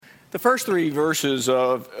The first three verses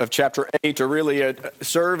of chapter 8 are really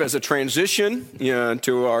serve as a transition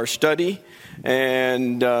to our study,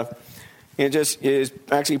 and it just is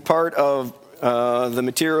actually part of the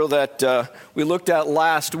material that we looked at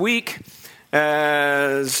last week,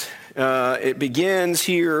 as it begins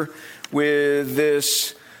here with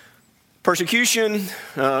this persecution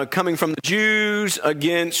coming from the Jews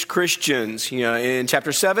against Christians. In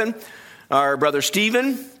chapter 7, our brother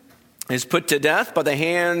Stephen is put to death by the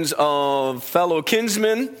hands of fellow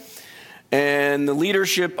kinsmen and the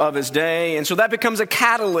leadership of his day. And so that becomes a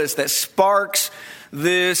catalyst that sparks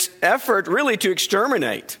this effort really to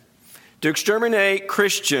exterminate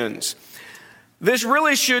Christians. This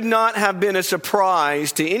really should not have been a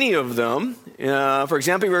surprise to any of them. For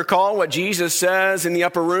example, you recall what Jesus says in the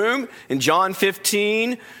upper room in John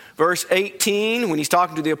 15, verse 18, when he's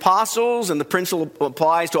talking to the apostles, and the principle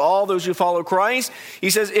applies to all those who follow Christ.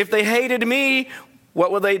 He says, if they hated me,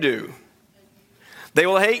 what will they do? They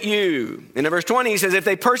will hate you. And in verse 20, he says, if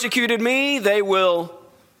they persecuted me, they will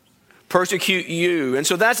persecute you. And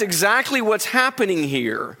so that's exactly what's happening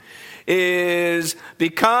here, is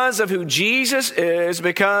because of who Jesus is,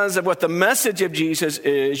 because of what the message of Jesus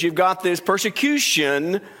is, you've got this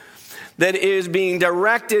persecution that is being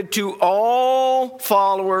directed to all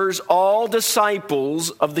followers, all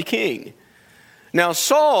disciples of the King. Now,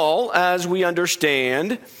 Saul, as we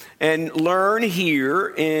understand and learn here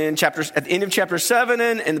at the end of chapter 7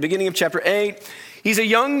 and the beginning of chapter 8, he's a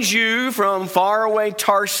young Jew from faraway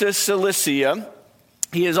Tarsus, Cilicia.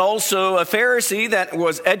 He is also a Pharisee that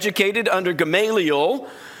was educated under Gamaliel.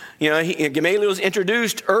 Gamaliel was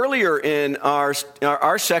introduced earlier in our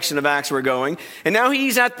section of Acts we're going. And now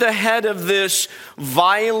he's at the head of this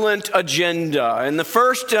violent agenda. And the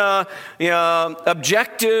first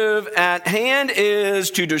objective at hand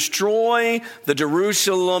is to destroy the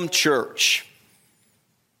Jerusalem church.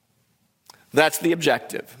 That's the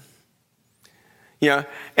objective.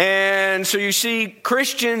 And so you see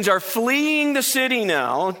Christians are fleeing the city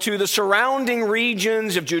now to the surrounding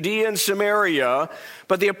regions of Judea and Samaria,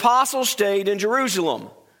 but the apostles stayed in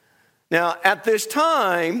Jerusalem. Now, at this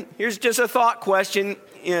time, here's just a thought question,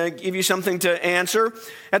 give you something to answer.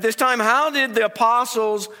 At this time, how did the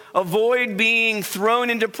apostles avoid being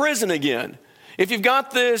thrown into prison again? If you've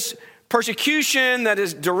got this persecution that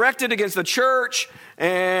is directed against the church,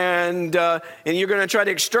 and you're going to try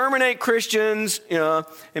to exterminate Christians, and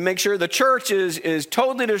make sure the church is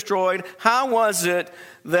totally destroyed, how was it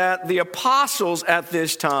that the apostles at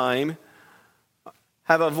this time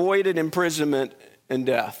have avoided imprisonment and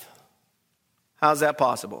death? How's that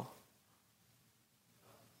possible?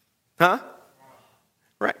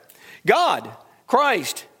 Right. God,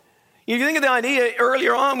 Christ. If you think of the idea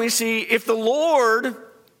earlier on, we see if the Lord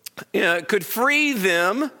could free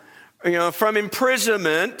them from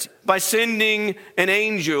imprisonment by sending an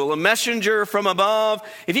angel, a messenger from above.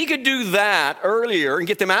 If he could do that earlier and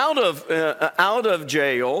get them out of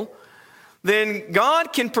jail, then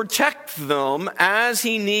God can protect them as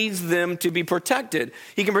he needs them to be protected.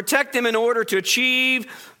 He can protect them in order to achieve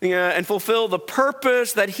and fulfill the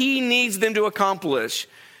purpose that he needs them to accomplish.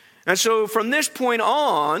 And so from this point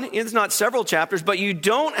on, it's not several chapters, but you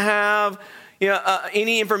don't have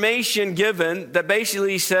any information given that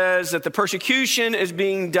basically says that the persecution is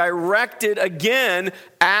being directed again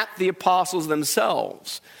at the apostles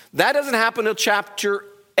themselves. That doesn't happen until chapter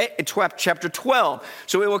 12.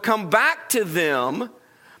 So it will come back to them.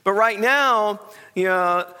 But right now,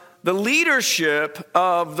 the leadership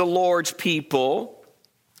of the Lord's people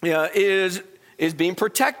is being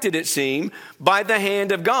protected, it seems, by the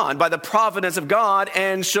hand of God, by the providence of God.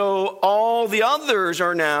 And so all the others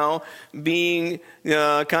are now being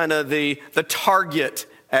kind of the target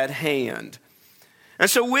at hand. And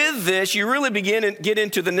so with this, you really begin and get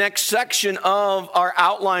into the next section of our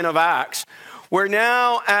outline of Acts, where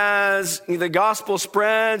now as the gospel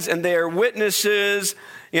spreads and they are witnesses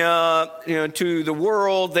to the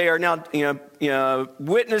world, they are now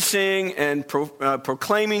witnessing and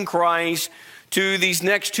proclaiming Christ to these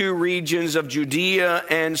next two regions of Judea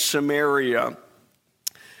and Samaria.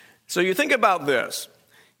 So you think about this.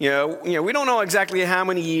 We don't know exactly how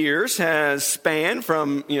many years has spanned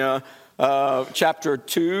from chapter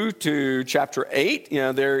 2 to chapter 8.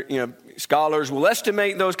 Scholars will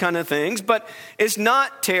estimate those kind of things, but it's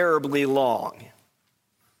not terribly long.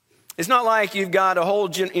 It's not like you've got a whole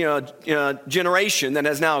generation that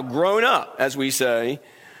has now grown up, as we say,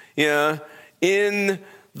 in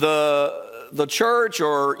the church,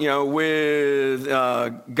 or with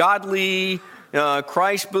godly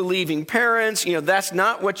Christ-believing parents. That's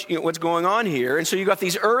not what's going on here. And so you've got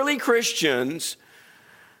these early Christians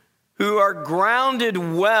who are grounded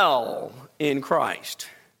well in Christ.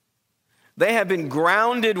 They have been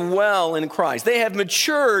grounded well in Christ. They have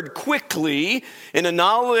matured quickly in the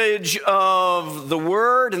knowledge of the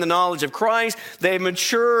Word and the knowledge of Christ. They have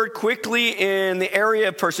matured quickly in the area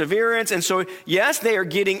of perseverance. And so, yes, they are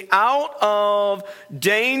getting out of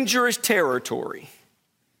dangerous territory.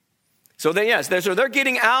 So they're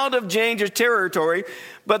getting out of dangerous territory,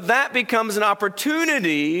 but that becomes an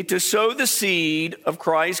opportunity to sow the seed of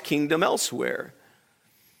Christ's kingdom elsewhere.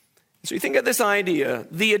 So you think of this idea,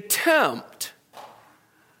 the attempt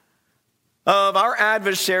of our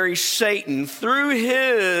adversary Satan through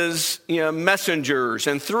his messengers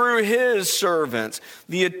and through his servants,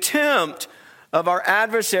 the attempt of our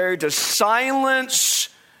adversary to silence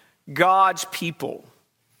God's people,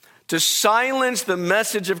 to silence the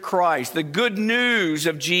message of Christ, the good news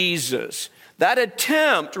of Jesus. That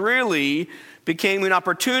attempt really became an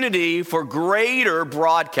opportunity for greater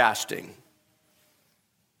broadcasting.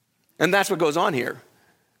 And that's what goes on here.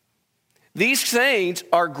 These saints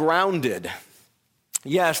are grounded.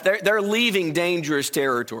 Yes, they're leaving dangerous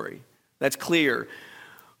territory. That's clear.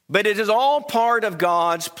 But it is all part of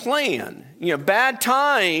God's plan. Bad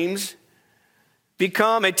times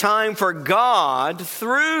become a time for God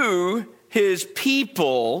through his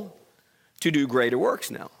people to do greater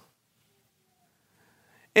works now.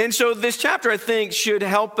 And so this chapter, I think, should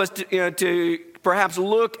help us to perhaps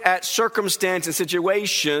look at circumstances and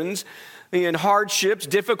situations and hardships,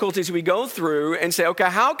 difficulties we go through and say, okay,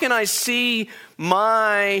 how can I see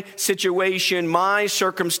my situation, my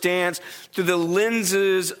circumstance through the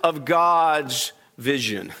lenses of God's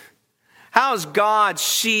vision? How is God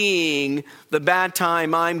seeing the bad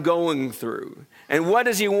time I'm going through? And what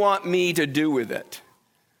does he want me to do with it?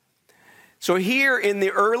 So here in the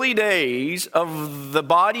early days of the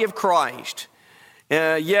body of Christ,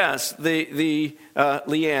 Leanne,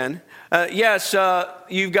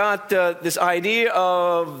 you've got this idea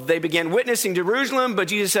of they began witnessing Jerusalem, but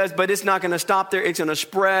Jesus says, but it's not going to stop there. It's going to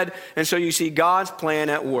spread. And so you see God's plan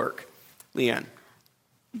at work. Leanne.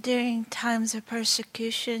 During times of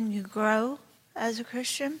persecution, you grow as a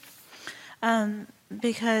Christian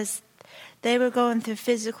because they were going through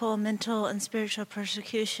physical, mental, and spiritual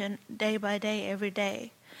persecution day by day, every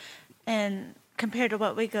day. And compared to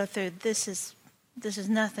what we go through, this is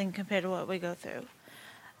nothing compared to what we go through.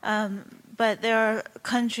 But there are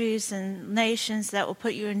countries and nations that will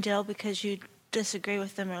put you in jail because you disagree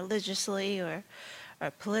with them religiously or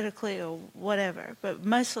politically or whatever, but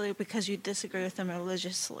mostly because you disagree with them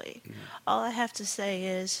religiously. Mm-hmm. All I have to say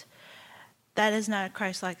is that is not a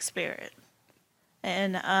Christ-like spirit.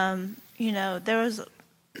 And, there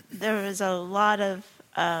was a lot of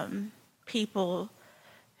people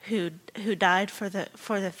who died for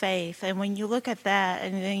the faith. And when you look at that,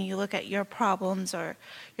 and then you look at your problems or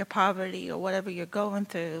your poverty or whatever you're going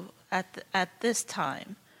through at this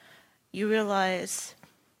time, you realize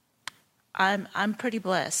I'm pretty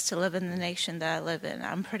blessed to live in the nation that I live in.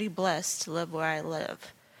 I'm pretty blessed to live where I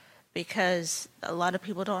live because a lot of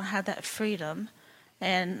people don't have that freedom.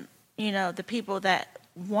 And, the people that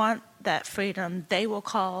want that freedom, they will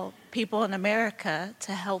call people in America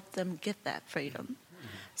to help them get that freedom.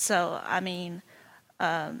 So,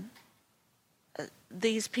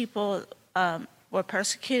 these people were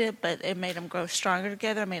persecuted, but it made them grow stronger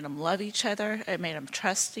together. It made them love each other. It made them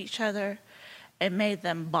trust each other. It made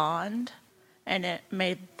them bond, and it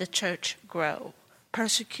made the church grow.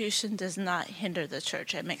 Persecution does not hinder the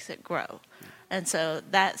church. It makes it grow. And so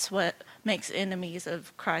that's what makes enemies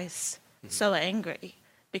of Christ so angry,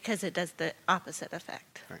 because it does the opposite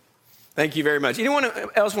effect. Right. Thank you very much. Anyone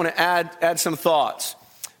else want to add some thoughts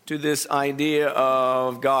to this idea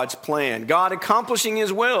of God's plan? God accomplishing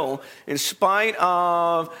his will in spite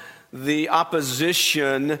of the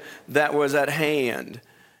opposition that was at hand.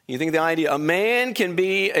 You think the idea, a man can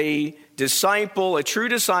be a disciple, a true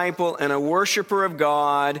disciple, and a worshiper of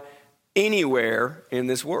God anywhere in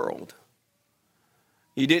this world.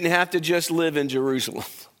 You didn't have to just live in Jerusalem.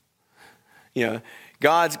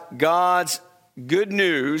 God's good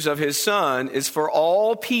news of his Son is for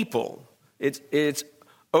all people. It's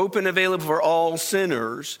open, available for all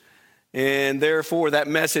sinners, and therefore that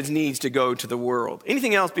message needs to go to the world.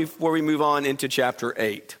 Anything else before we move on into chapter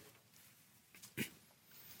 8?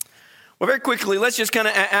 Well, very quickly, let's just kind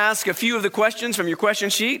of ask a few of the questions from your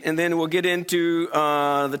question sheet, and then we'll get into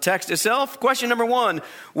the text itself. Question number 1,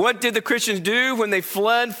 what did the Christians do when they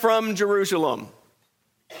fled from Jerusalem?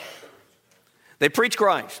 They preached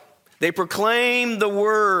Christ. They proclaimed the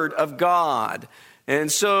word of God.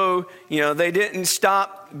 And so, they didn't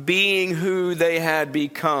stop being who they had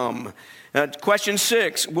become. Question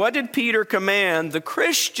 6, what did Peter command the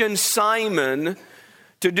Christian Simon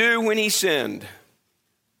to do when he sinned?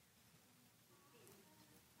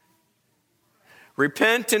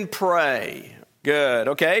 Repent and pray. Good.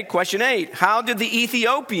 Okay. Question 8. How did the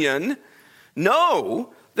Ethiopian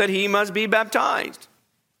know that he must be baptized?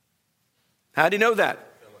 How did he know that?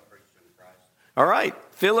 Philip preached him Christ. All right.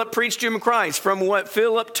 Philip preached him Christ from what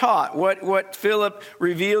Philip taught, what Philip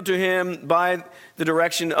revealed to him by the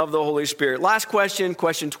direction of the Holy Spirit. Last question,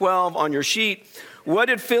 question 12 on your sheet. What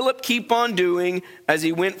did Philip keep on doing as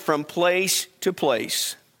he went from place to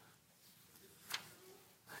place?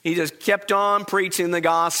 He just kept on preaching the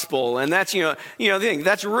gospel. And that's, the thing.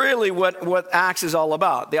 That's really what Acts is all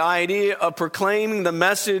about. The idea of proclaiming the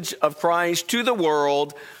message of Christ to the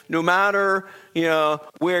world, no matter,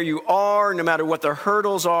 where you are, no matter what the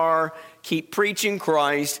hurdles are, keep preaching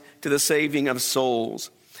Christ to the saving of souls.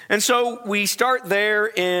 And so we start there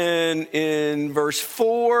in verse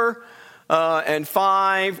 4 and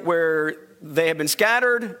 5, where they have been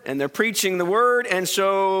scattered and they're preaching the word. And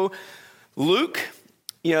so Luke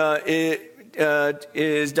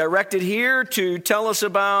is directed here to tell us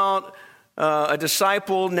about a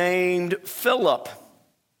disciple named Philip.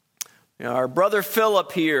 Our brother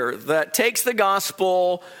Philip here that takes the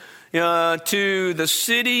gospel to the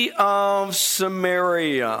city of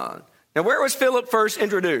Samaria. Now, where was Philip first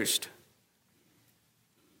introduced?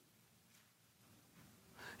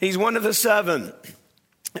 He's one of the 7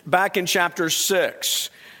 back in chapter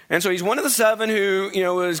 6. And so he's one of the 7 who,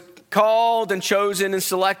 was called and chosen and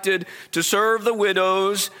selected to serve the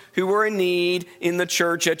widows who were in need in the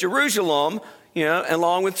church at Jerusalem,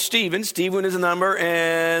 along with Stephen. Stephen is a number,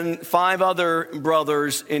 and 5 other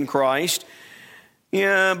brothers in Christ.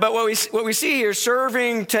 But what we see here,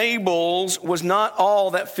 serving tables was not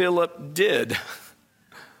all that Philip did.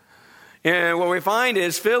 And what we find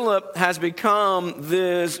is Philip has become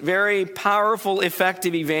this very powerful,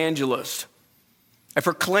 effective evangelist, a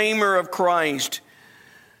proclaimer of Christ.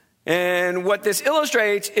 And what this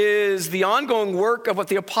illustrates is the ongoing work of what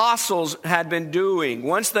the apostles had been doing.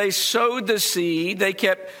 Once they sowed the seed, they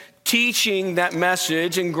kept teaching that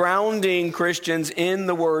message and grounding Christians in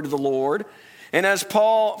the word of the Lord. And as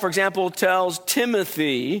Paul, for example, tells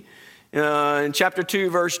Timothy in chapter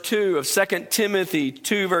 2, verse 2 of 2 Timothy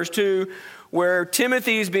 2, verse 2, where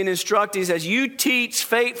Timothy is being instructed, he says, you teach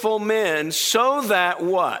faithful men so that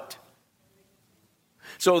what?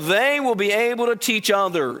 So they will be able to teach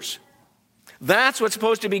others. That's what's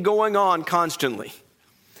supposed to be going on constantly.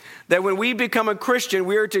 That when we become a Christian,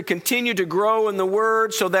 we are to continue to grow in the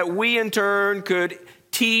word so that we in turn could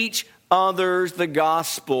teach others the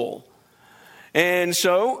gospel. And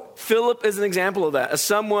so Philip is an example of that. As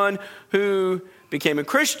someone who became a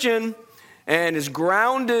Christian and is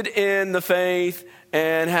grounded in the faith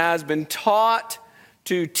and has been taught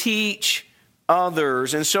to teach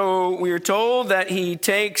others. And so we are told that he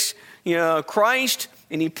takes, Christ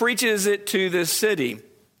and he preaches it to this city.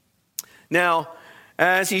 Now,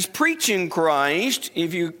 as he's preaching Christ,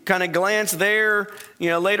 if you kind of glance there,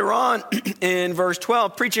 later on in verse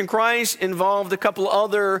 12, preaching Christ involved a couple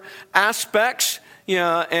other aspects.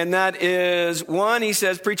 And that is, one, he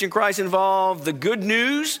says preaching Christ involved the good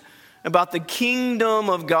news about the kingdom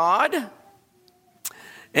of God.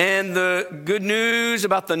 And the good news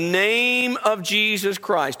about the name of Jesus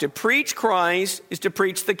Christ. To preach Christ is to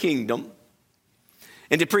preach the kingdom.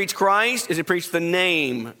 And to preach Christ is to preach the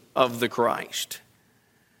name of the Christ.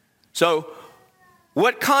 So,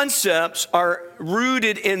 what concepts are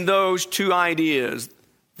rooted in those two ideas?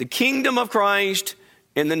 The kingdom of Christ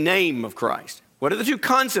and the name of Christ. What are the two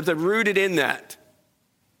concepts that are rooted in that?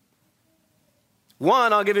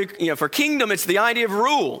 One, I'll give you, for kingdom, it's the idea of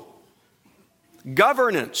rule.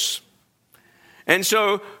 Governance. And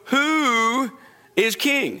so who is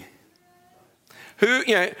king? Who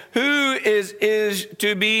is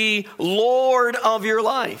to be Lord of your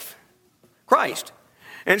life? Christ.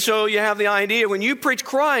 And so you have the idea, when you preach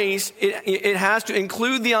Christ, it has to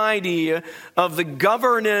include the idea of the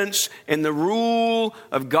governance and the rule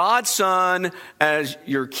of God's Son as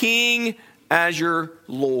your king, as your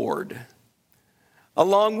Lord.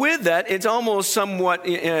 Along with that, it's almost somewhat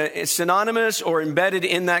synonymous or embedded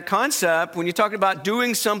in that concept. When you talk about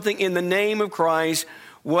doing something in the name of Christ,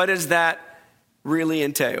 what does that really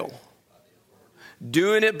entail?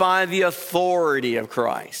 Doing it by the authority of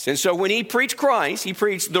Christ. And so when he preached Christ, he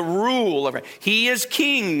preached the rule of Christ. He is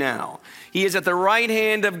king now. He is at the right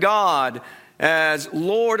hand of God as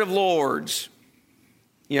Lord of Lords.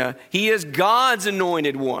 He is God's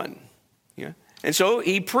anointed one. And so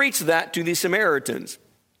he preached that to the Samaritans.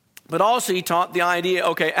 But also he taught the idea,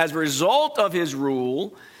 as a result of his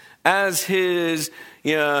rule, as his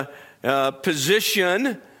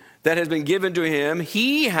position that has been given to him,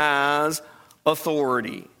 he has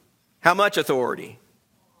authority. How much authority?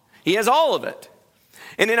 He has all of it.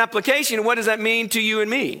 And in application, what does that mean to you and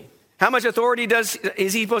me? How much authority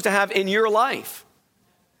is he supposed to have in your life?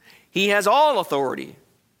 He has all authority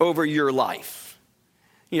over your life.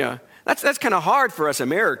 That's kind of hard for us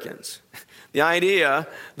Americans. The idea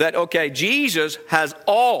that, okay, Jesus has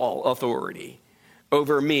all authority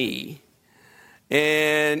over me.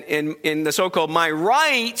 And in the so-called my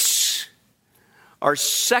rights are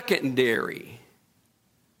secondary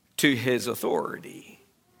to his authority.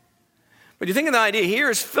 But you think of the idea, here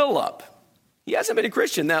is Philip. He hasn't been a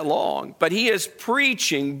Christian that long, but he is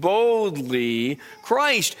preaching boldly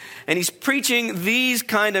Christ. And he's preaching these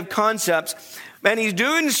kind of concepts. And he's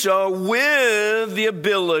doing so with the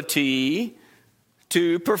ability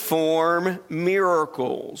to perform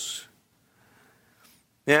miracles.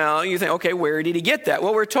 Now, you think, okay, where did he get that?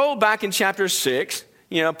 Well, we're told back in chapter 6,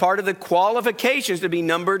 part of the qualifications to be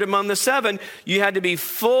numbered among the 7, you had to be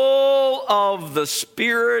full of the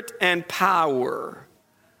Spirit and power.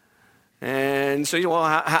 And so,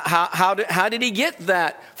 how did he get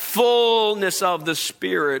that fullness of the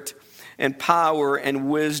Spirit and power and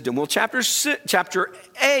wisdom? Well, chapter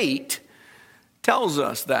 8 tells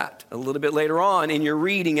us that a little bit later on in your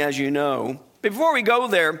reading, as you know. Before we go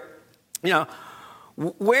there,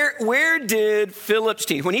 where did Philip's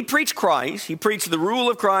teach? When he preached Christ, he preached the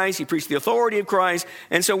rule of Christ, he preached the authority of Christ.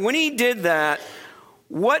 And so when he did that,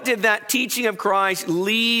 what did that teaching of Christ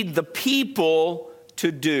lead the people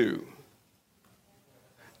to do?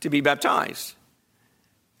 To be baptized.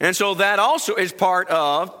 And so that also is part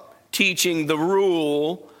of teaching the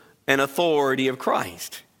rule and authority of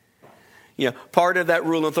Christ. Part of that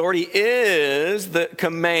rule and authority is the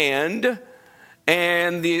command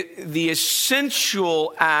and the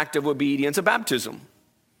essential act of obedience of baptism.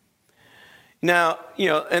 Now,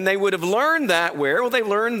 and they would have learned that where? Well, they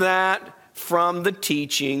learned that from the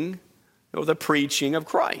teaching or the preaching of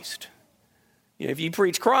Christ. If you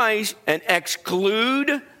preach Christ and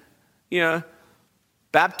exclude,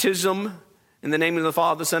 baptism in the name of the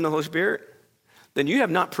Father, the Son, and the Holy Spirit, then you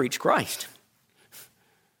have not preached Christ.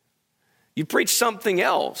 You preach something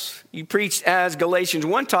else. You preach, as Galatians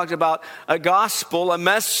 1 talks about, a gospel, a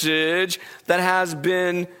message that has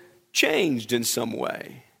been changed in some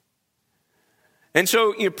way. And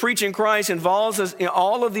so, preaching Christ involves us in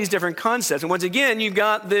all of these different concepts. And once again, you've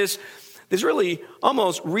got this really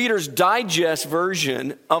almost Reader's Digest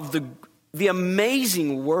version of the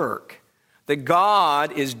amazing work that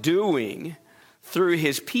God is doing through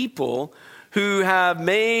his people who have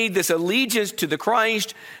made this allegiance to the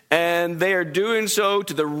Christ, and they are doing so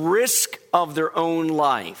to the risk of their own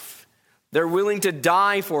life. They're willing to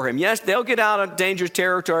die for him. Yes, they'll get out of dangerous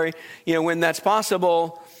territory, when that's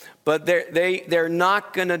possible, but they're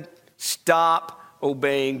not going to stop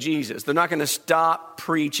obeying Jesus. They're not going to stop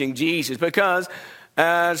preaching Jesus because,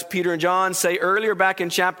 as Peter and John say earlier back in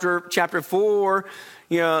chapter 4,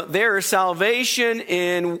 there is salvation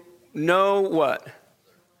in no what?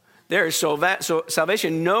 There is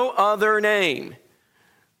salvation, no other name.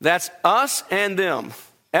 That's us and them.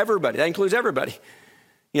 Everybody. That includes everybody.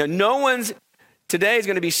 No one's today is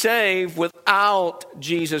going to be saved without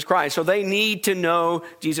Jesus Christ. So they need to know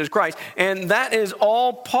Jesus Christ. And that is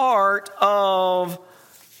all part of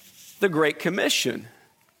the Great Commission.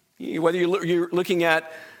 Whether you're looking at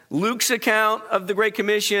Luke's account of the Great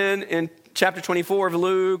Commission in chapter 24 of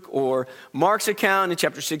Luke, or Mark's account in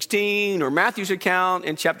chapter 16, or Matthew's account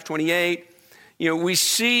in chapter 28, we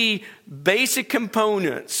see basic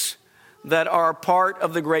components that are part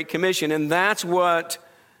of the Great Commission. And that's what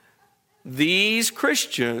these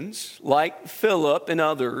Christians, like Philip and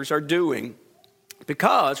others, are doing.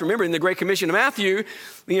 Because, remember, in the Great Commission of Matthew,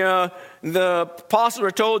 the apostles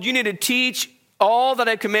are told, you need to teach all that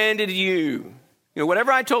I commanded you.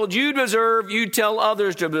 Whatever I told you to observe, you tell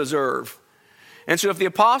others to observe. And so if the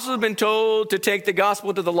apostles have been told to take the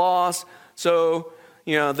gospel to the lost, so,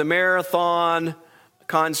 the marathon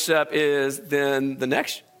concept is then the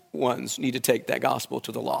next ones need to take that gospel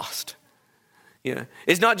to the lost.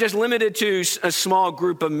 It's not just limited to a small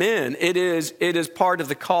group of men. It is part of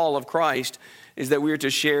the call of Christ, is that we are to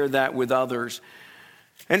share that with others.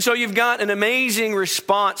 And so you've got an amazing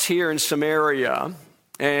response here in Samaria.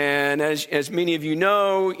 And as many of you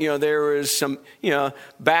know, there was some,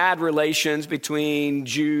 bad relations between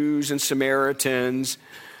Jews and Samaritans.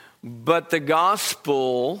 But the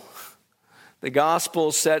gospel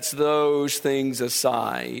sets those things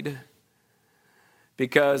aside.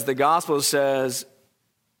 Because the gospel says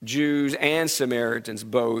Jews and Samaritans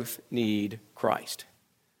both need Christ.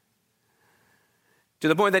 To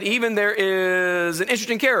the point that even there is an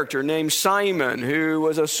interesting character named Simon, who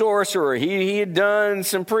was a sorcerer. He had done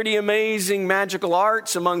some pretty amazing magical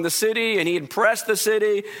arts among the city, and he had impressed the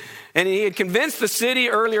city, and he had convinced the city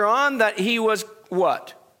earlier on that he was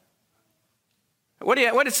what? What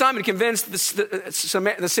did Simon convince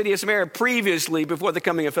the city of Samaria previously before the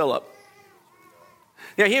coming of Philip?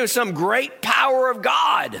 Yeah, he was some great power of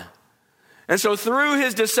God. And so through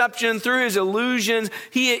his deception, through his illusions,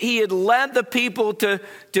 he had led the people to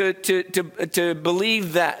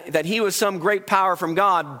believe that he was some great power from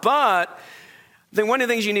God. But then one of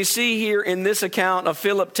the things you need to see here in this account of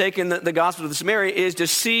Philip taking the gospel to Samaria is to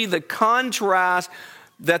see the contrast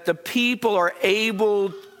that the people are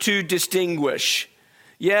able to distinguish.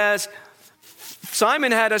 Yes,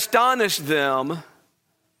 Simon had astonished them,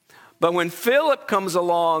 but when Philip comes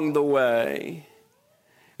along the way,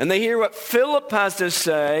 and they hear what Philip has to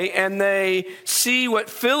say, and they see what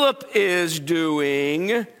Philip is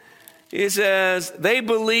doing, he says they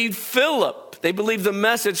believed Philip. They believed the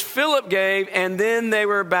message Philip gave, and then they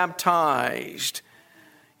were baptized.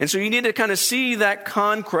 And so you need to kind of see that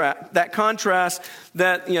contrast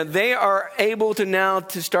that they are able to now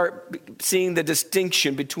to start seeing the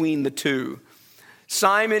distinction between the two.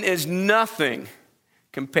 Simon is nothing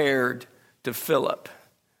compared to Philip.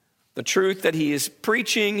 The truth that he is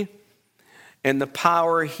preaching and the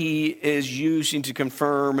power he is using to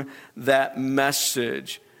confirm that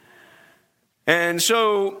message. And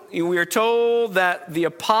so we are told that the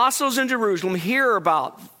apostles in Jerusalem hear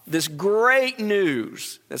about this great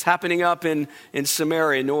news that's happening up in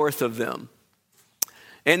Samaria, north of them.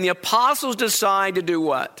 And the apostles decide to do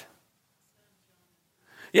what?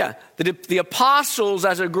 Yeah, the apostles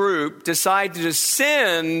as a group decide to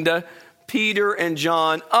send Peter and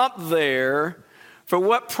John up there for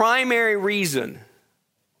what primary reason?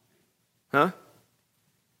 Huh?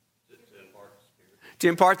 To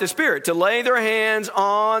impart the Spirit, to lay their hands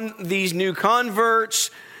on these new converts,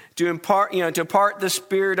 to impart the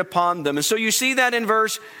Spirit upon them. And so you see that in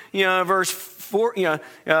verse 14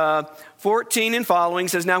 and following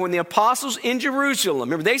says, now when the apostles in Jerusalem,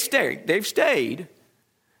 remember they've stayed,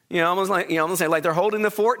 almost like they're holding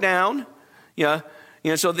the fort down,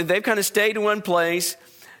 so they've kind of stayed in one place.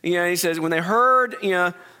 He says when they heard,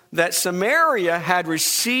 that Samaria had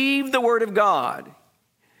received the word of God.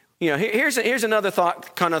 Here's another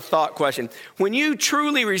thought question. When you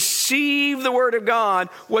truly receive the word of God,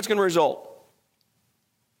 what's going to result?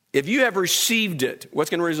 If you have received it,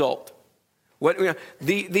 what's going to result?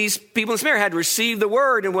 These people in Samaria had received the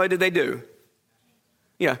word, and what did they do?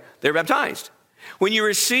 They're baptized. When you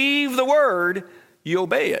receive the word, you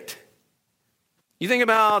obey it. You think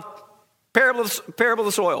about parable of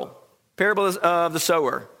the soil, parable of the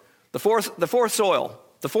sower, the fourth soil,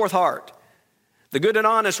 the fourth heart, the good and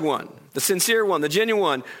honest one, the sincere one, the genuine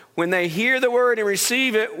one. When they hear the word and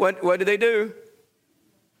receive it, what do they do?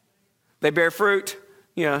 They bear fruit,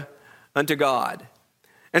 unto God.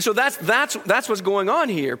 And so that's what's going on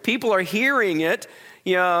here. People are hearing it,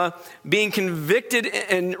 being convicted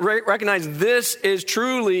and recognize this is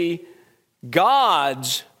truly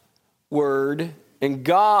God's word and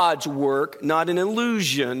God's work, not an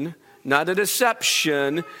illusion, not a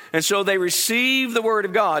deception. And so they receive the word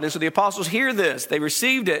of God. And so the apostles hear this. They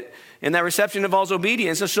received it, and that reception involves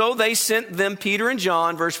obedience. And so they sent them Peter and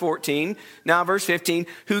John, verse 14, now verse 15,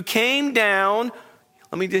 who came down.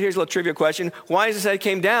 Here's a little trivia question. Why does it say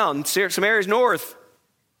came down? Samaria is north.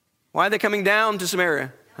 Why are they coming down to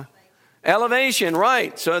Samaria? Elevation,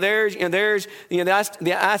 right. So there's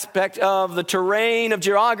the aspect of the terrain of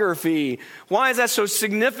geography. Why is that so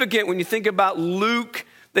significant when you think about Luke,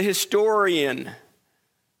 the historian?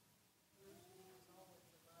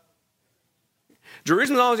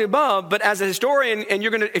 Jerusalem is always above, but as a historian, and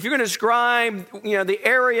if you're going to describe the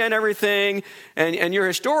area and everything, and you're a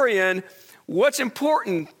historian, what's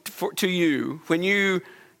important to you when you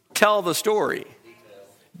tell the story?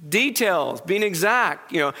 Details, being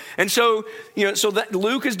exact, and so that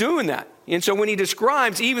Luke is doing that. And so when he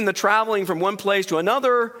describes even the traveling from one place to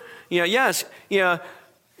another,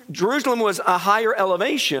 Jerusalem was a higher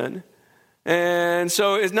elevation. And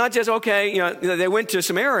so it's not just, they went to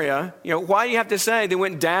Samaria. Why do you have to say they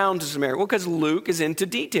went down to Samaria? Well, because Luke is into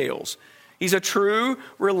details. He's a true,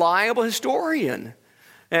 reliable historian.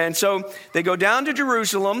 And so they go down to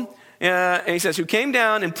Jerusalem. And he says, who came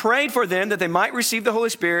down and prayed for them that they might receive the Holy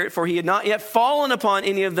Spirit, for he had not yet fallen upon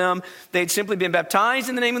any of them. They had simply been baptized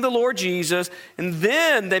in the name of the Lord Jesus. And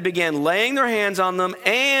then they began laying their hands on them,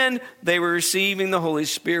 and they were receiving the Holy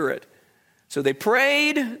Spirit. So they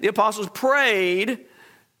prayed, the apostles prayed,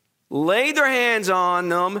 laid their hands on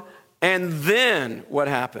them, and then what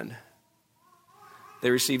happened?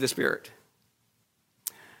 they receive the Spirit.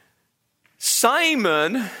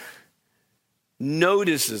 Simon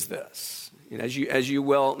notices this, as you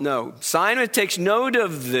well know. Simon takes note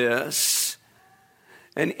of this.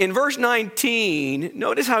 And in verse 19,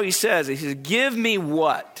 notice how he says, give me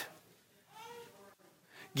what?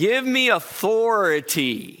 Give me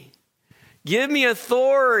authority. Give me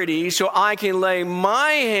authority so I can lay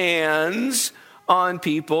my hands on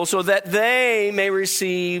people so that they may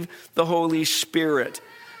receive the Holy Spirit.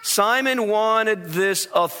 Simon wanted this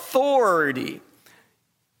authority.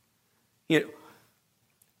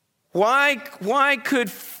 Why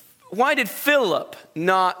did Philip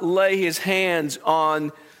not lay his hands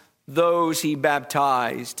on those he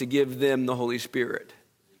baptized to give them the Holy Spirit?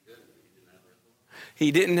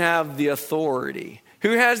 He didn't have the authority.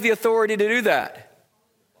 Who has the authority to do that?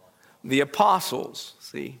 The apostles,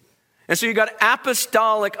 see? And so you got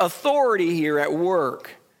apostolic authority here at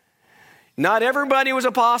work. Not everybody was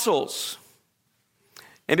apostles.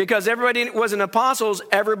 And because everybody wasn't apostles,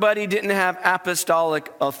 everybody didn't have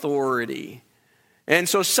apostolic authority. And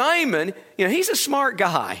so Simon, he's a smart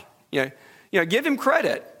guy. Give him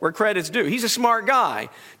credit where credit's due. He's a smart guy.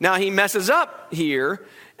 Now he messes up here,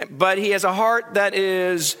 but he has a heart that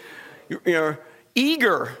is,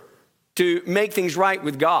 eager to make things right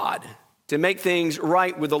with God, to make things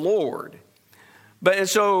right with the Lord. And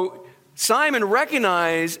so Simon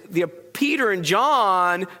recognized Peter and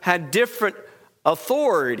John had different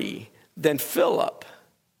authority than Philip.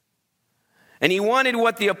 And he wanted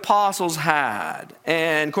what the apostles had.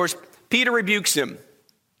 And of course, Peter rebukes him.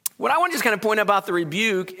 What I want to just kind of point out about the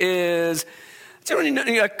rebuke is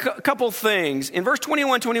a couple things. In verse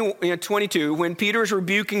 21, 22, when Peter is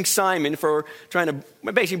rebuking Simon for trying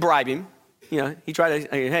to basically bribe him, he tried to,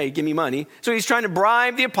 hey, give me money. So he's trying to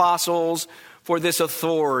bribe the apostles for this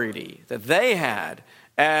authority that they had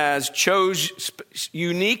as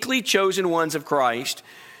uniquely chosen ones of Christ.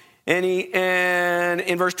 And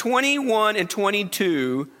in verse 21 and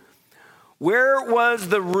 22, where was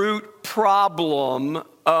the root problem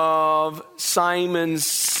of Simon's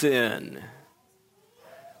sin?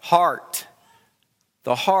 Heart.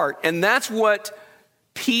 The heart. And that's what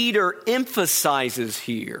Peter emphasizes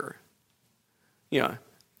here. He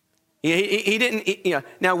didn't,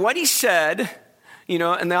 now what he said,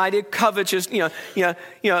 and the idea of covetous,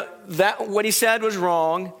 that what he said was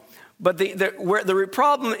wrong, but the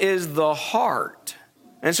problem is the heart.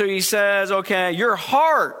 And so he says, okay, your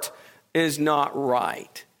heart is not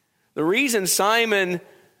right. The reason Simon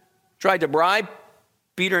tried to bribe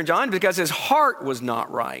Peter and John because his heart was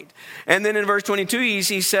not right. And then in verse 22,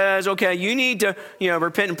 he says, okay, you need to,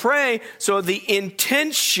 repent and pray so the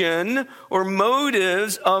intention or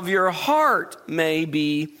motives of your heart may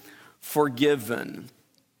be forgiven.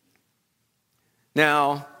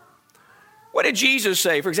 Now, what did Jesus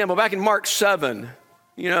say? For example, back in Mark 7,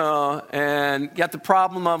 and got the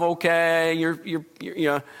problem of, okay,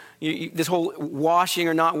 this whole washing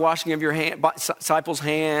or not washing of your disciples'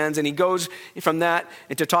 hands. And he goes from that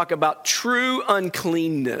to talk about true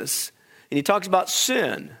uncleanness. And he talks about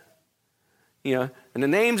sin. And he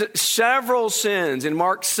names several sins in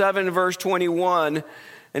Mark 7, verse 21.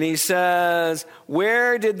 And he says,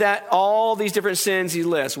 where did all these different sins he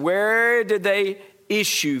lists, where did they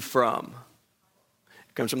issue from?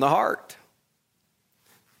 It comes from the heart.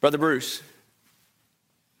 Brother Bruce.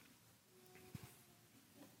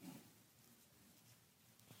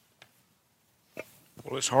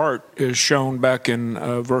 Well, his heart is shown back in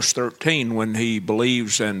verse 13 when he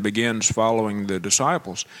believes and begins following the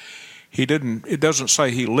disciples. It doesn't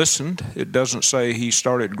say he listened. It doesn't say he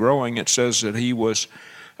started growing. It says that he was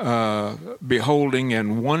beholding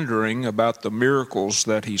and wondering about the miracles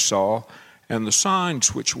that he saw and the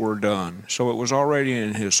signs which were done. So it was already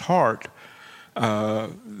in his heart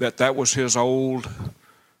that was his old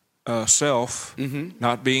self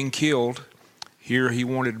not being killed. Here he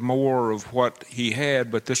wanted more of what he had,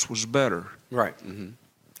 but this was better. Right.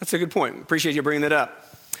 That's a good point. Appreciate you bringing that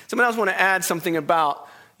up. Someone else want to add something about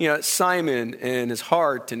Simon and his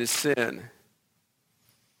heart and his sin?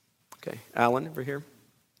 Okay, Alan, over here.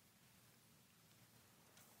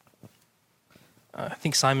 I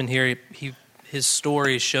think Simon here, his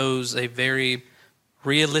story shows a very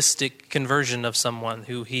realistic conversion of someone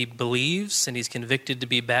who he believes and he's convicted to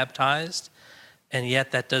be baptized. And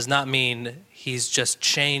yet that does not mean he's just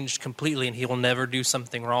changed completely and he will never do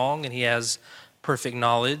something wrong and he has perfect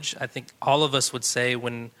knowledge. I think all of us would say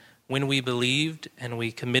when we believed and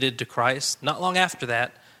we committed to Christ, not long after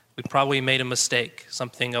that, we probably made a mistake.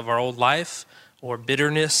 Something of our old life or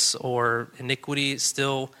bitterness or iniquity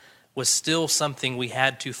was still something we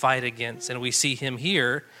had to fight against. And we see him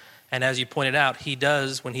here And as you pointed out, he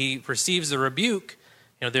does, when he receives the rebuke,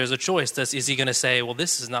 there's a choice. Is he going to say, well,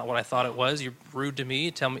 this is not what I thought it was. You're rude to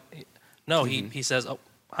me. Tell me. No, he says, oh,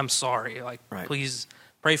 I'm sorry. Please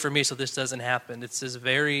pray for me so this doesn't happen. It's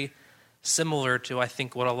very similar to, I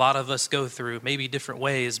think, what a lot of us go through, maybe different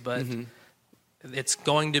ways, but it's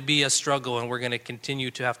going to be a struggle, and we're going to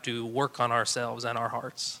continue to have to work on ourselves and our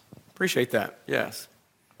hearts. Appreciate that. Yes.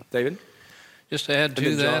 David? Just to add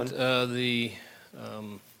to that,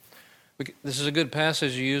 this is a good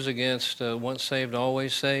passage to use against once saved,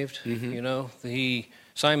 always saved.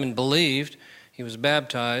 Simon believed, he was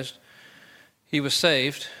baptized, he was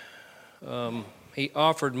saved, he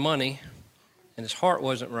offered money, and his heart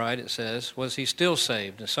wasn't right, it says. Was he still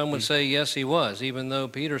saved? And some would say, yes, he was, even though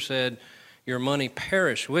Peter said, your money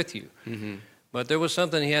perish with you. But there was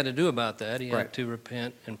something he had to do about that. He had to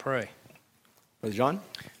repent and pray. Brother John?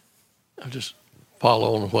 I'll just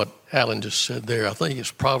follow on what Alan just said there. I think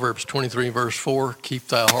it's Proverbs 23, verse 4, keep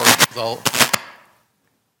thy heart with all...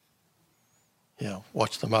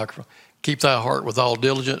 watch the microphone. Keep thy heart with all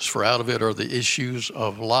diligence, for out of it are the issues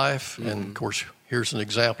of life. And, of course, here's an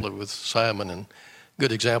example with Simon, and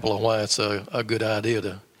good example of why it's a good idea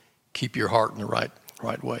to keep your heart in the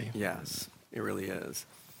right way. Yes, it really is.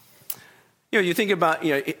 You think about,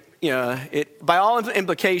 by all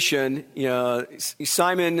implication,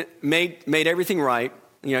 Simon made everything right.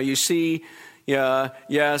 You see,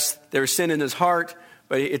 yes, there's sin in his heart,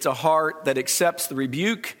 but it's a heart that accepts the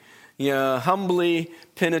rebuke, humbly,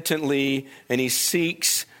 penitently, and he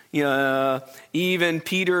seeks, even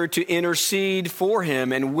Peter to intercede for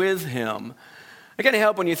him and with him. It can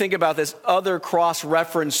help when you think about this other cross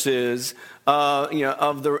references,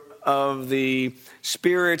 of the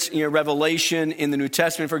Spirit's revelation in the New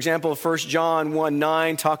Testament. For example, 1 John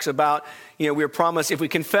 1:9 talks about we are promised if we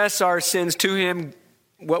confess our sins to Him,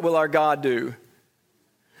 what will our God do?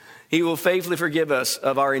 He will faithfully forgive us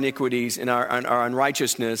of our iniquities and our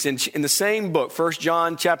unrighteousness. In the same book, 1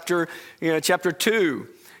 John chapter 2.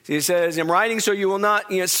 He says, I'm writing so you will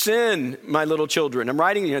not sin, my little children. I'm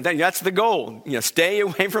writing, that's the goal. Stay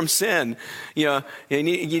away from sin. You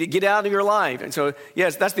need to get out of your life. And so,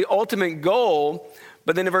 yes, that's the ultimate goal.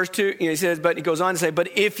 But then in verse 2, he says, but he goes on to say,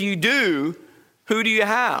 but if you do, who do you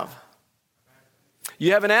have?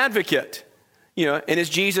 You have an advocate. And it's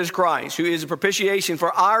Jesus Christ, who is a propitiation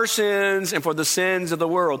for our sins and for the sins of the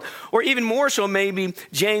world. Or even more so, maybe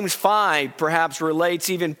James 5 perhaps relates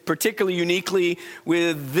even particularly uniquely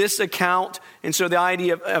with this account. And so the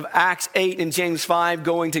idea of Acts 8 and James 5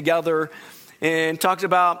 going together, and talks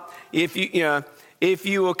about if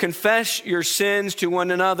you will confess your sins to one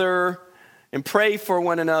another and pray for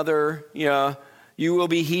one another, you will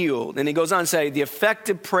be healed. And he goes on to say, the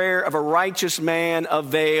effective prayer of a righteous man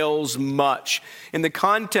avails much. In the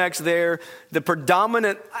context there, the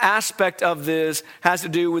predominant aspect of this has to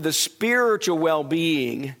do with the spiritual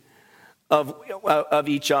well-being of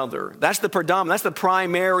each other. That's the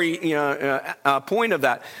primary point of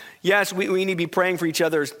that. Yes, we need to be praying for each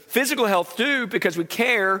other's physical health too, because we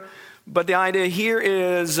care. But the idea here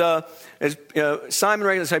is, as Simon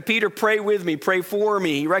recognized, Peter, pray with me, pray for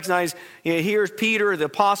me. He recognized, here's Peter, the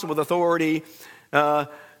apostle with authority,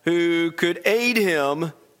 who could aid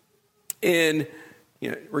him in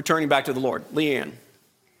returning back to the Lord. Leanne.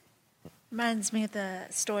 Reminds me of the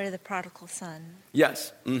story of the prodigal son.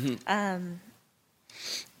 Yes. Mm-hmm.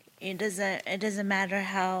 It doesn't matter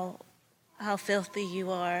how filthy you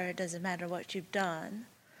are. It doesn't matter what you've done.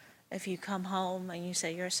 If you come home and you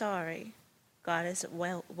say you're sorry, God is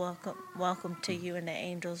welcome to you, and the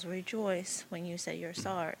angels rejoice when you say you're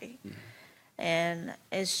sorry. Mm-hmm. And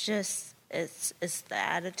it's just it's the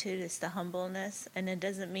attitude, it's the humbleness, and it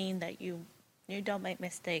doesn't mean that you don't make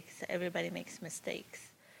mistakes. Everybody makes mistakes,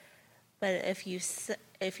 but if you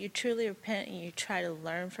truly repent and you try to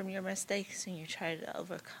learn from your mistakes and you try to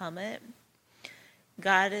overcome it,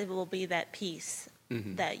 God will be that peace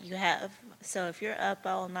that you have. So if you're up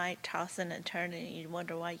all night tossing and turning and you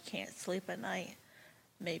wonder why you can't sleep at night,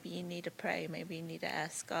 maybe you need to pray. Maybe you need to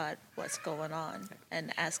ask God what's going on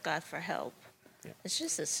and ask God for help. Yeah. It's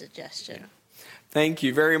just a suggestion. Yeah. Thank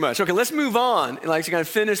you very much. Okay, let's move on. I'd like to kind of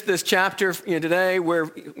finish this chapter today, where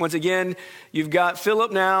once again you've got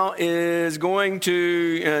Philip now is going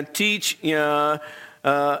to teach an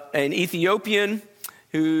Ethiopian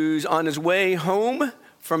who's on his way home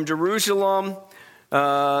from Jerusalem.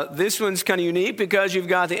 This one's kind of unique because you've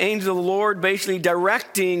got the angel of the Lord basically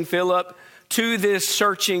directing Philip to this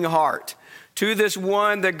searching heart, to this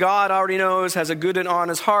one that God already knows has a good and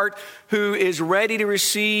honest heart, who is ready to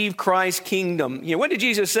receive Christ's kingdom. What did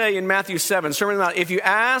Jesus say in Matthew 7? Sermon on the Mount, if you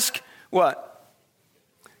ask, what?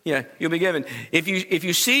 Yeah, you'll be given. If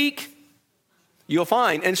you seek, you'll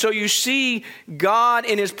find. And so you see God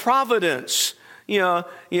in his providence, working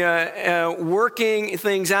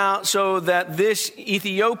things out so that this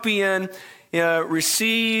Ethiopian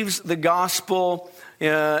receives the gospel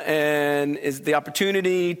and is the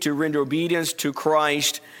opportunity to render obedience to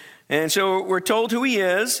Christ. And so we're told who he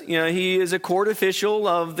is. He is a court official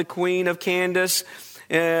of the Queen of Candace,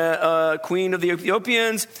 Queen of the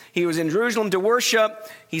Ethiopians. He was in Jerusalem to worship.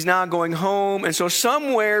 He's now going home. And so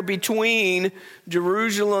somewhere between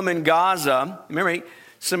Jerusalem and Gaza, remember,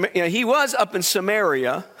 he was up in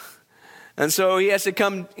Samaria. And so he has to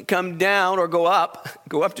come down or go up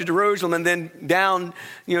to Jerusalem and then down,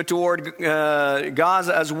 toward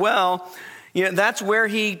Gaza as well. That's where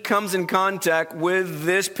he comes in contact with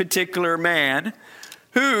this particular man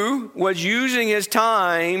who was using his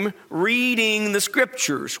time reading the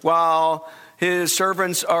scriptures while his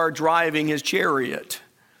servants are driving his chariot.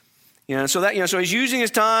 So he's using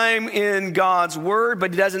his time in God's word,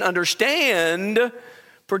 but he doesn't understand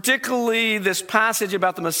particularly this passage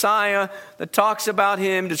about the Messiah that talks about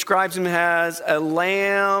him, describes him as a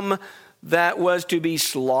lamb that was to be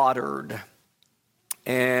slaughtered.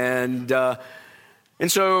 And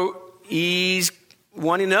so he's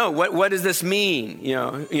wanting to know, what does this mean?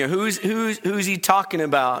 Who's he talking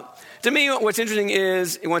about? To me, what's interesting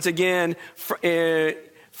is, once again,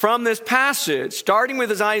 from this passage, starting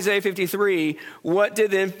with Isaiah 53, what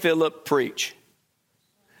did then Philip preach?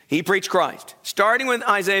 He preached Christ. Starting with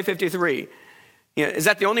Isaiah 53. Is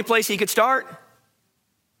that the only place he could start?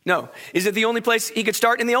 No. Is it the only place he could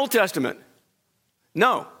start in the Old Testament?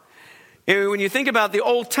 No. When you think about the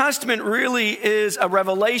Old Testament, really is a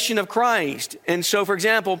revelation of Christ. And so, for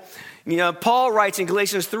example, Paul writes in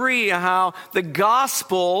Galatians 3 how the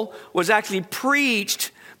gospel was actually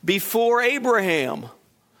preached before Abraham.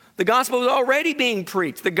 The gospel was already being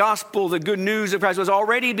preached. The gospel, the good news of Christ, was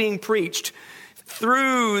already being preached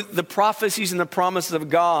through the prophecies and the promises of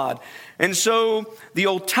God. And so the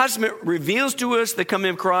Old Testament reveals to us the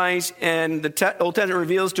coming of Christ, and the Old Testament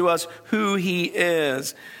reveals to us who he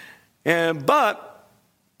is. But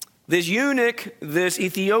this eunuch, this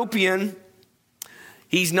Ethiopian,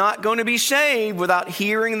 he's not going to be saved without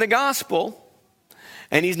hearing the gospel,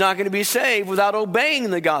 and he's not going to be saved without obeying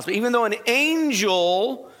the gospel, even though an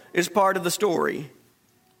angel is part of the story.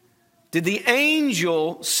 Did the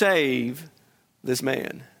angel save this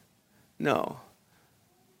man? No.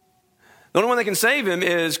 The only one that can save him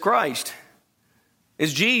is Christ,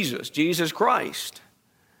 is Jesus Christ.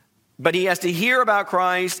 But he has to hear about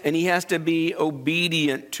Christ, and he has to be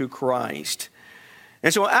obedient to Christ.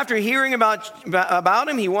 And so after hearing about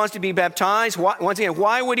him, he wants to be baptized. Once again,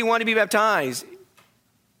 why would he want to be baptized?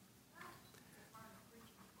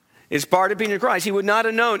 It's part of being in Christ. He would not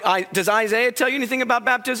have known. Does Isaiah tell you anything about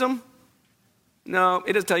baptism? No,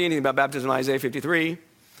 it doesn't tell you anything about baptism in Isaiah 53.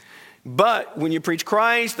 But when you preach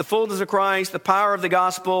Christ, the fullness of Christ, the power of the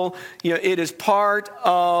gospel, it is part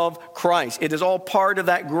of Christ. It is all part of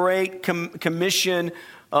that great commission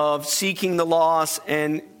of seeking the lost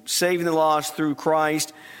and saving the lost through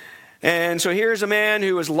Christ. And so here's a man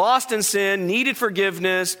who was lost in sin, needed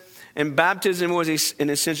forgiveness, and baptism was an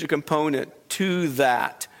essential component to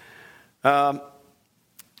that.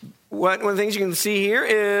 One of the things you can see here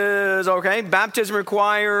is, baptism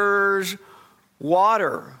requires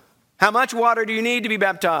water. How much water do you need to be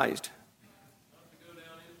baptized?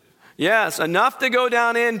 Yes, enough to go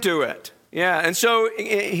down into it. Yeah, and so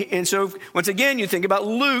once again, you think about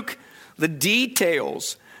Luke, the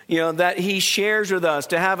details, that he shares with us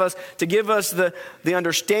to give us the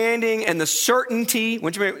understanding and the certainty.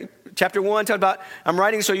 Chapter 1 talked about, I'm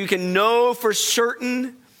writing so you can know for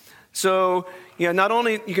certain. So, not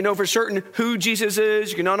only you can know for certain who Jesus is,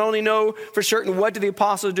 you can not only know for certain what did the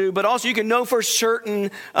apostles do, but also you can know for certain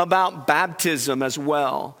about baptism as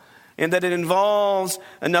well. And that it involves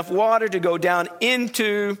enough water to go down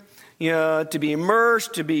into, to be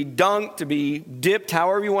immersed, to be dunked, to be dipped,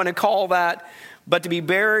 however you want to call that, but to be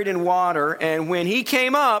buried in water. And when he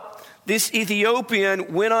came up, this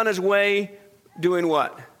Ethiopian went on his way doing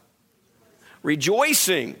what?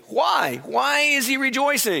 Rejoicing. Why? Why is he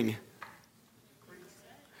rejoicing?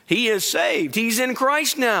 He is saved. He's in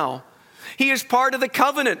Christ now. He is part of the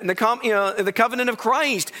covenant, the covenant of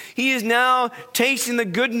Christ. He is now tasting the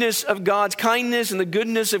goodness of God's kindness and the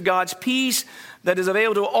goodness of God's peace that is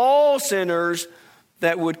available to all sinners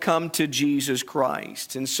that would come to Jesus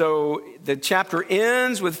Christ. And so the chapter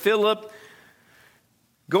ends with Philip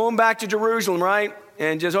going back to Jerusalem, right?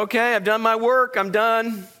 And just, I've done my work. I'm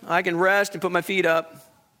done. I can rest and put my feet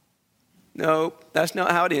up. No, that's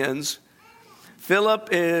not how it ends. Philip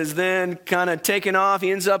is then kind of taken off.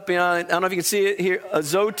 He ends up in, I don't know if you can see it here,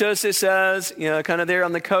 Azotus, it says, kind of there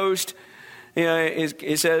on the coast.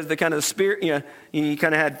 It says the kind of the Spirit, he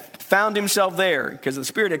kind of had found himself there because the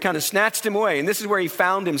Spirit had kind of snatched him away. And this is where he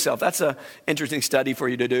found himself. That's an interesting study for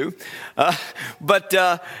you to do. But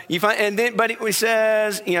it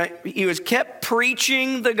says, he was kept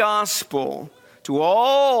preaching the gospel to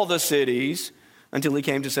all the cities until he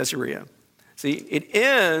came to Caesarea. See, it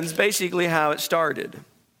ends basically how it started.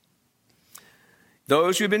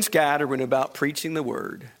 Those who had been scattered went about preaching the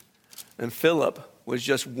word, and Philip was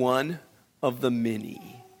just one of the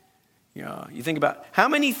many. You think about how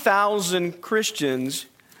many thousand Christians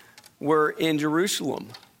were in Jerusalem.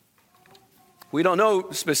 We don't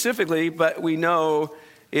know specifically, but we know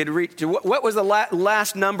it reached. What was the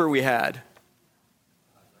last number we had?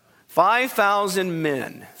 5,000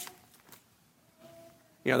 men.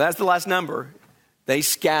 That's the last number. They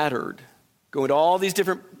scattered, going to all these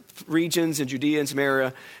different regions in Judea and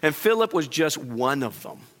Samaria, and Philip was just one of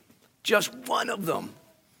them. Just one of them.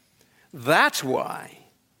 That's why,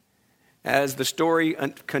 as the story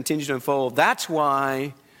continues to unfold, that's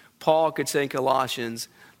why Paul could say in Colossians,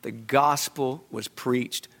 the gospel was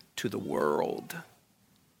preached to the world.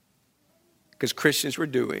 Because Christians were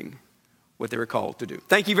doing what they were called to do.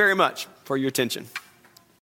 Thank you very much for your attention.